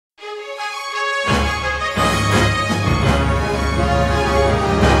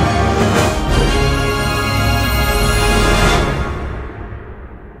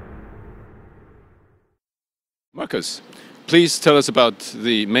Markus, please tell us about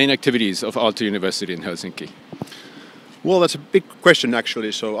the main activities of Aalto University in Helsinki. Well, that's a big question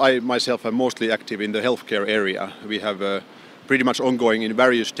actually. So I myself am mostly active in the healthcare area. We have pretty much ongoing in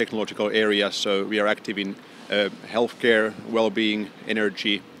various technological areas. So we are active in healthcare, well-being,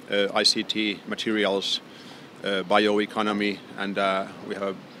 energy, ICT, materials, bioeconomy, and we have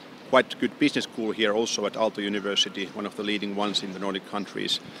a quite good business school here also at Aalto University, one of the leading ones in the Nordic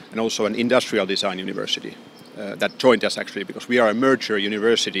countries, and also an industrial design university that joined us actually because we are a merger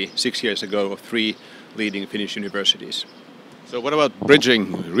university 6 years ago of 3 leading Finnish universities. So what about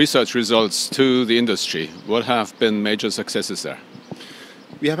bridging research results to the industry? What have been major successes there?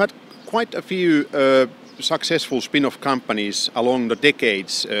 We have had quite a few successful spin-off companies along the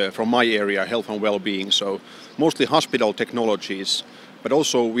decades from my area, health and well-being, so mostly hospital technologies, but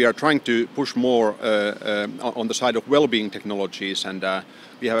also we are trying to push more on the side of well-being technologies, and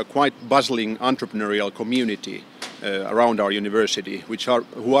we have a quite bustling entrepreneurial community around our university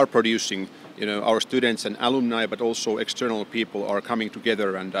who are producing, you know, our students and alumni, but also external people are coming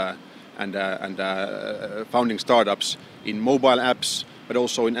together and founding startups in mobile apps, but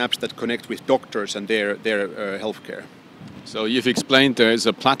also in apps that connect with doctors and their healthcare. So you've explained there is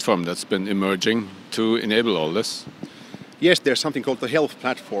a platform that's been emerging to enable all this. Yes, there's something called the health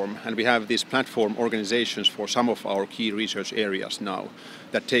platform, and we have these platform organizations for some of our key research areas now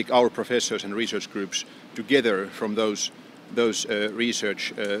that take our professors and research groups together from those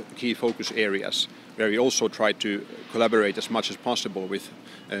research key focus areas, where we also try to collaborate as much as possible with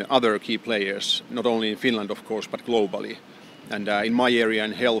other key players, not only in Finland of course, but globally. And in my area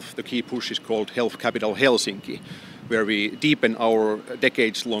in health, the key push is called Health Capital Helsinki, where we deepen our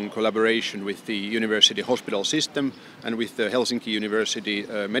decades-long collaboration with the university hospital system and with the Helsinki University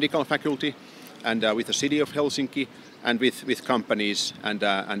Medical Faculty and with the city of Helsinki and with companies and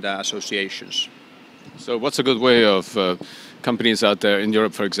associations. So what's a good way of companies out there in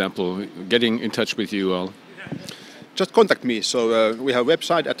Europe, for example, getting in touch with you all? Just contact me. So we have a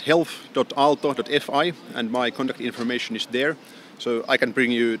website at health.aalto.fi and my contact information is there. So I can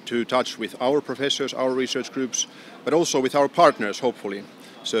bring you to touch with our professors, our research groups, but also with our partners, hopefully.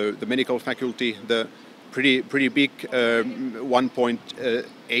 So the medical faculty, the pretty big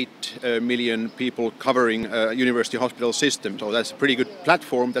 1.8 million people covering university hospital system. So that's a pretty good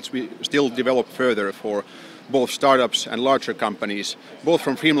platform that we still develop further for both startups and larger companies, both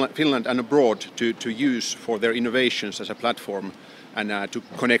from Finland and abroad, to use for their innovations as a platform and to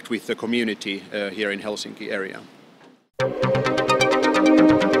connect with the community here in Helsinki area.